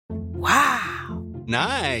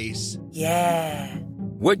Nice. Yeah.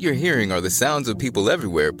 What you're hearing are the sounds of people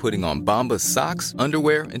everywhere putting on Bombas socks,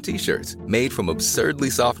 underwear, and T-shirts made from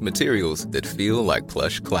absurdly soft materials that feel like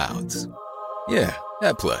plush clouds. Yeah,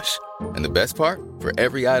 that plush. And the best part? For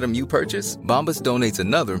every item you purchase, Bombas donates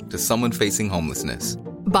another to someone facing homelessness.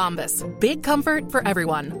 Bombas. Big comfort for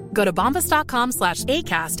everyone. Go to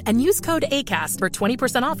bombas.com/ACAST and use code ACAST for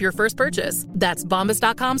 20% off your first purchase. That's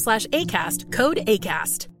bombas.com/ACAST. Code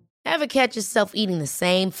ACAST. Ever catch yourself eating the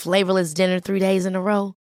same flavorless dinner 3 days in a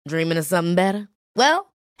row? Dreaming of something better?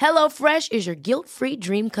 Well, HelloFresh is your guilt-free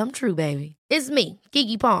dream come true, baby. It's me,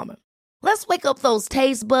 Keke Palmer. Let's wake up those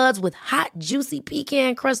taste buds with hot, juicy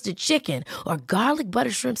pecan-crusted chicken or garlic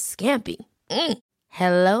butter shrimp scampi.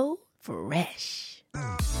 Hello Fresh.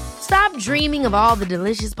 Stop dreaming of all the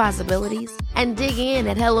delicious possibilities and dig in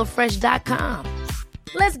at HelloFresh.com.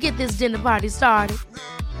 Let's get this dinner party started.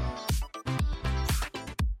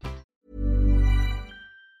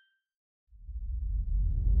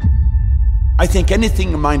 I think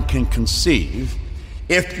anything a mind can conceive,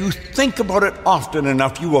 if you think about it often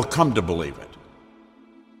enough, you will come to believe it.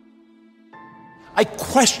 I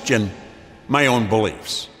question my own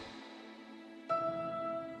beliefs.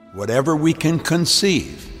 Whatever we can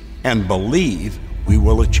conceive and believe, we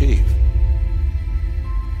will achieve.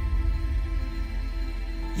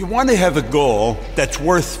 You want to have a goal that's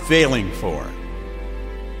worth failing for.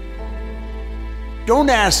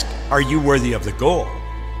 Don't ask, are you worthy of the goal?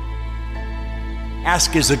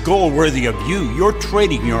 Ask, is the goal worthy of you? You're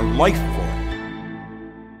trading your life for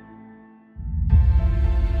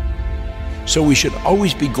it. So we should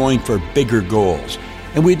always be going for bigger goals.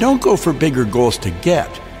 And we don't go for bigger goals to get.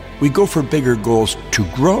 We go for bigger goals to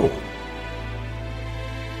grow.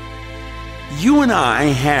 You and I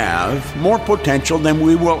have more potential than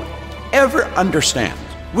we will ever understand.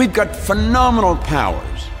 We've got phenomenal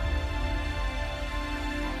powers.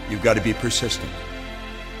 You've got to be persistent.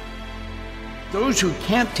 Those who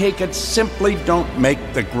can't take it simply don't make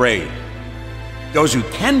the grade. Those who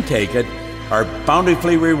can take it are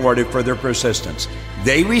bountifully rewarded for their persistence.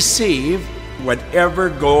 They receive whatever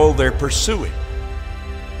goal they're pursuing.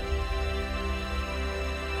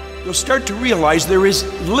 You'll start to realize there is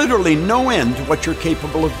literally no end to what you're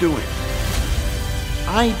capable of doing.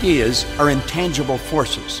 Ideas are intangible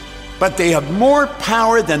forces, but they have more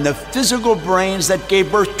power than the physical brains that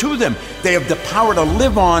gave birth to them. They have the power to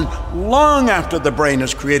live on long after the brain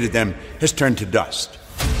has created them has turned to dust.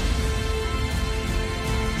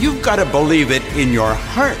 You've got to believe it in your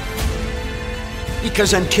heart,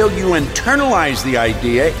 because until you internalize the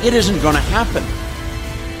idea, it isn't going to happen.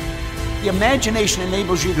 The imagination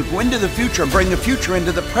enables you to go into the future and bring the future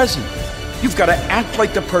into the present. You've got to act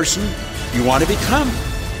like the person you want to become.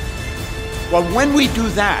 Well, when we do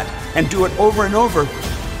that and do it over and over,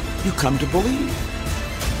 you come to believe.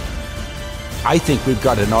 I think we've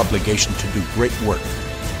got an obligation to do great work.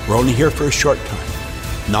 We're only here for a short time,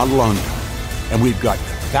 not a long time. And we've got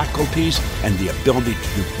the faculties and the ability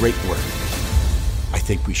to do great work. I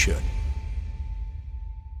think we should.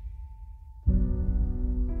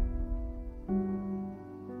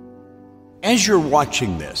 As you're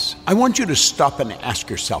watching this, I want you to stop and ask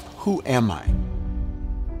yourself, who am I?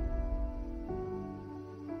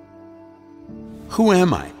 Who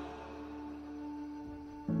am I?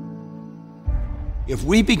 If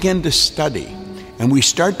we begin to study and we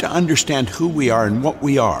start to understand who we are and what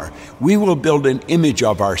we are, we will build an image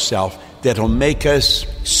of ourselves that'll make us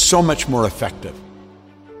so much more effective.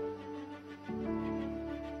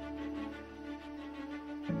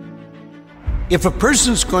 If a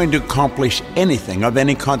person's going to accomplish anything of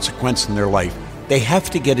any consequence in their life, they have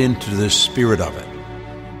to get into the spirit of it.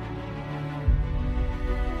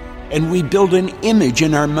 And we build an image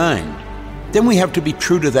in our mind. Then we have to be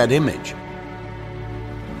true to that image.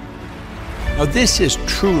 Now, this is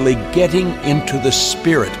truly getting into the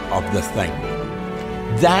spirit of the thing.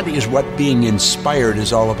 That is what being inspired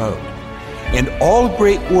is all about. And all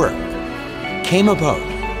great work came about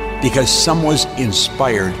because someone was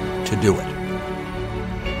inspired to do it.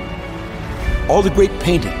 All the great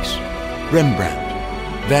paintings, Rembrandt,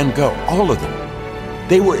 Van Gogh, all of them,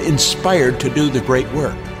 they were inspired to do the great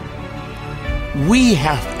work. We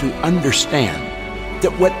have to understand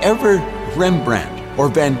that whatever Rembrandt or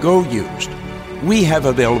Van Gogh used, we have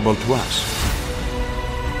available to us.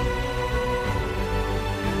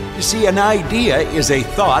 You see, an idea is a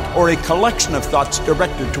thought or a collection of thoughts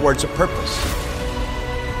directed towards a purpose.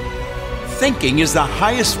 Thinking is the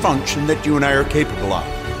highest function that you and I are capable of.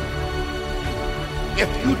 If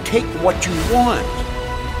you take what you want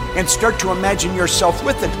and start to imagine yourself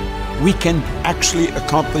with it, we can actually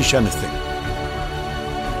accomplish anything.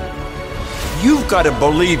 You've got to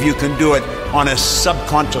believe you can do it on a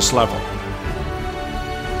subconscious level.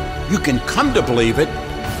 You can come to believe it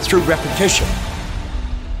through repetition.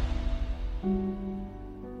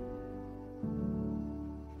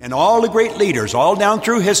 And all the great leaders, all down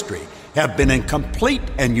through history, have been in complete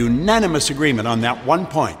and unanimous agreement on that one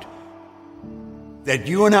point, that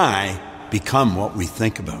you and I become what we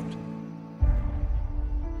think about.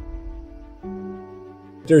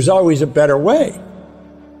 There's always a better way.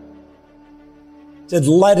 To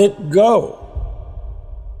let it go.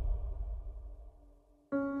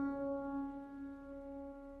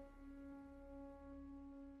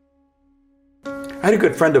 I had a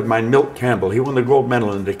good friend of mine, Milt Campbell. He won the gold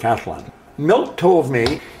medal in decathlon. Milt told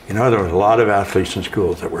me, there was a lot of athletes in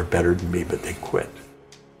schools that were better than me, but they quit.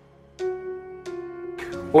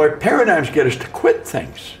 Well, our paradigms get us to quit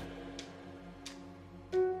things.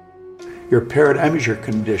 Your paradigm is your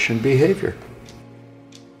conditioned behavior.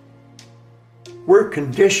 We're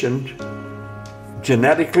conditioned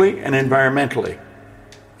genetically and environmentally,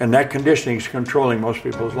 and that conditioning is controlling most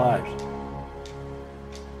people's lives.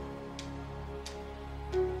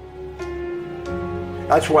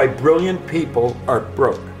 That's why brilliant people are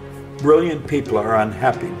broke. Brilliant people are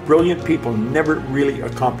unhappy. Brilliant people never really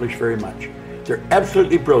accomplish very much. They're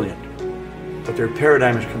absolutely brilliant, but their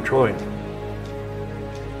paradigm is controlling them.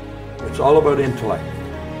 It's all about intellect.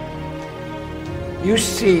 You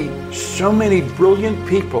see so many brilliant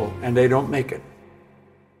people and they don't make it.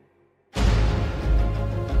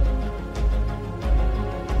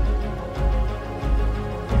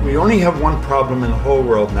 We only have one problem in the whole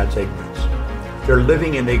world, and that's ignorance. They're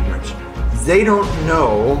living in ignorance. They don't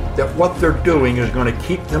know that what they're doing is going to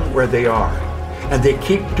keep them where they are. And they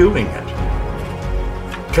keep doing it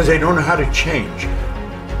because they don't know how to change.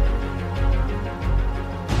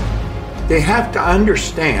 They have to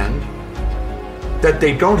understand that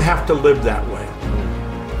they don't have to live that way.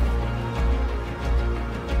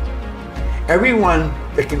 Everyone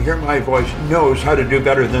that can hear my voice knows how to do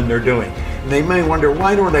better than they're doing. And they may wonder,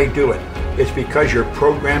 why don't I do it? It's because you're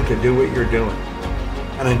programmed to do what you're doing.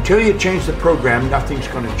 And until you change the program, nothing's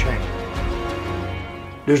going to change.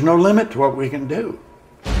 There's no limit to what we can do.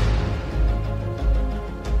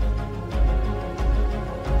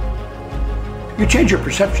 You change your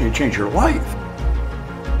perception, you change your life.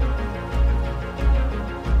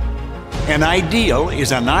 An ideal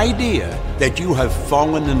is an idea that you have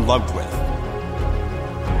fallen in love with.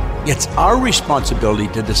 It's our responsibility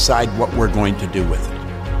to decide what we're going to do with it.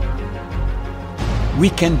 We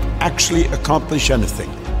can actually accomplish anything.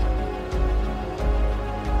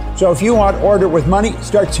 So if you want order with money, it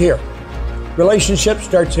starts here. Relationship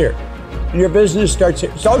starts here. And your business starts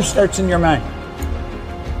here. It all starts in your mind.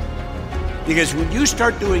 Because when you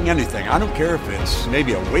start doing anything, I don't care if it's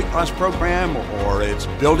maybe a weight loss program or it's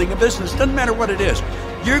building a business, doesn't matter what it is,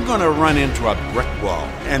 you're going to run into a brick wall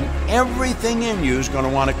and everything in you is going to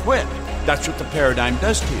want to quit. That's what the paradigm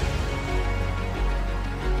does to you.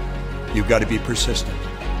 You've got to be persistent.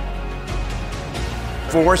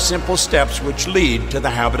 4 simple steps which lead to the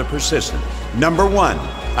habit of persistence. Number 1,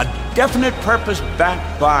 a definite purpose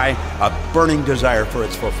backed by a burning desire for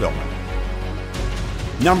its fulfillment.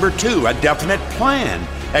 Number 2, a definite plan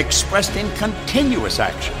expressed in continuous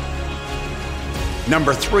action.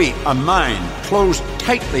 Number 3, a mind closed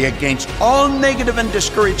tightly against all negative and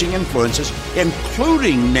discouraging influences,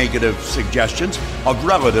 including negative suggestions of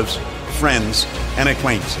relatives, friends, and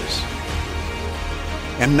acquaintances.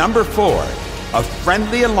 And number 4, a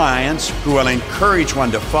friendly alliance who will encourage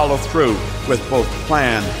one to follow through with both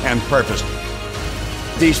plan and purpose.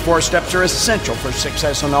 These 4 steps are essential for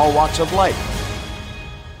success in all walks of life.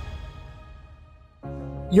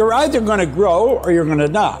 You're either going to grow or you're going to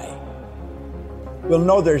die. We'll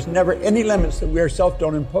know there's never any limits that we ourselves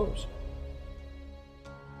don't impose.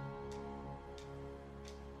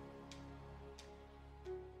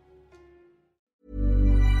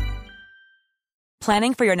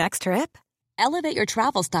 Planning for your next trip? Elevate your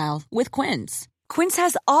travel style with Quince. Quince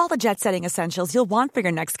has all the jet-setting essentials you'll want for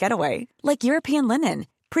your next getaway, like European linen,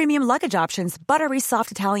 premium luggage options, buttery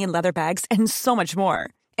soft Italian leather bags, and so much more.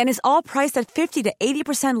 And is all priced at 50 to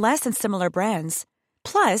 80% less than similar brands.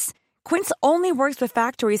 Plus, Quince only works with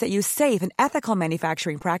factories that use safe and ethical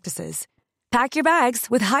manufacturing practices. Pack your bags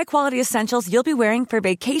with high-quality essentials you'll be wearing for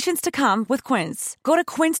vacations to come with Quince. Go to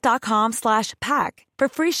quince.com/pack for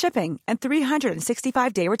free shipping and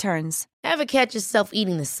 365-day returns. Ever catch yourself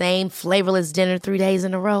eating the same flavorless dinner 3 days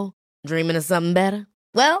in a row? Dreaming of something better?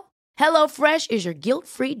 Well, HelloFresh is your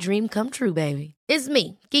guilt-free dream come true, baby. It's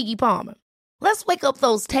me, Keke Palmer. Let's wake up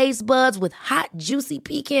those taste buds with hot, juicy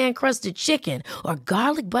pecan-crusted chicken or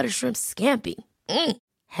garlic butter shrimp scampi.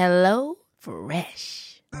 Hello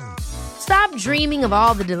Fresh. Stop dreaming of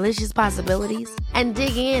all the delicious possibilities and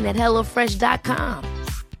dig in at HelloFresh.com.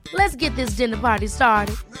 Let's get this dinner party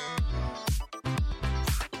started.